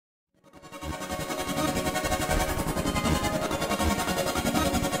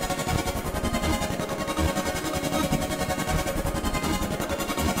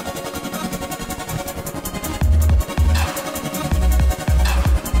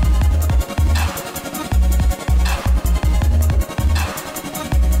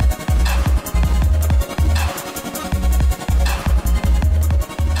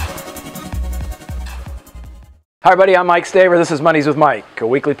Hi everybody, I'm Mike Staver. This is Mondays with Mike, a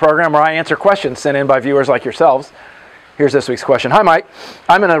weekly program where I answer questions sent in by viewers like yourselves. Here's this week's question. Hi Mike,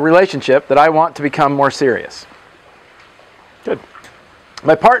 I'm in a relationship that I want to become more serious. Good.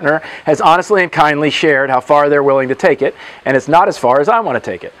 My partner has honestly and kindly shared how far they're willing to take it, and it's not as far as I want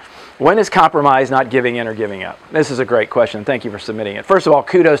to take it. When is compromise not giving in or giving up? This is a great question. Thank you for submitting it. First of all,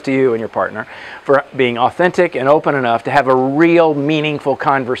 kudos to you and your partner for being authentic and open enough to have a real meaningful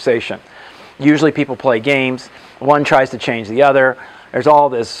conversation. Usually people play games. One tries to change the other. There's all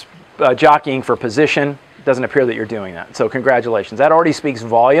this jockeying for position. It doesn't appear that you're doing that. So congratulations. That already speaks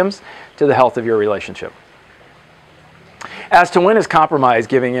volumes to the health of your relationship. As to when is compromise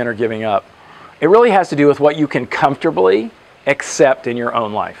giving in or giving up, it really has to do with what you can comfortably accept in your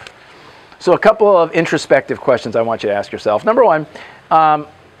own life. So a couple of introspective questions I want you to ask yourself. Number one,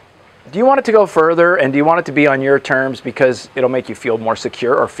 do you want it to go further, and do you want it to be on your terms because it'll make you feel more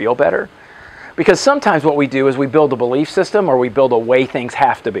secure or feel better? Because sometimes what we do is we build a belief system or we build a way things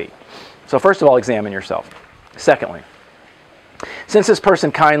have to be. So first of all, examine yourself. Secondly, since this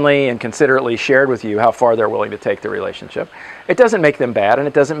person kindly and considerately shared with you how far they're willing to take the relationship, it doesn't make them bad and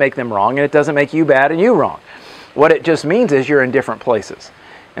it doesn't make them wrong and it doesn't make you bad and you wrong. What it just means is you're in different places.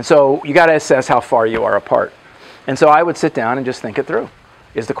 And so you got to assess how far you are apart. And so I would sit down and just think it through.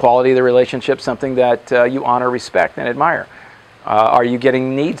 Is the quality of the relationship something that you honor, respect, and admire? Are you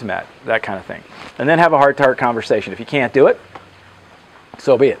getting needs met? That kind of thing. And then have a heart-to-heart conversation. If you can't do it,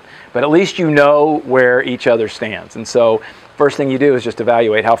 so be it. But at least you know where each other stands. And so first thing you do is just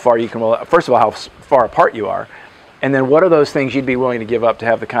evaluate how far you can, first of all, how far apart you are. And then what are those things you'd be willing to give up to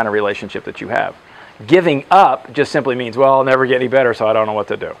have the kind of relationship that you have? Giving up just simply means, well, I'll never get any better, so I don't know what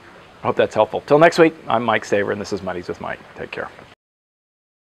to do. I hope that's helpful. Till next week, I'm Mike Staver, and this is Mondays with Mike. Take care.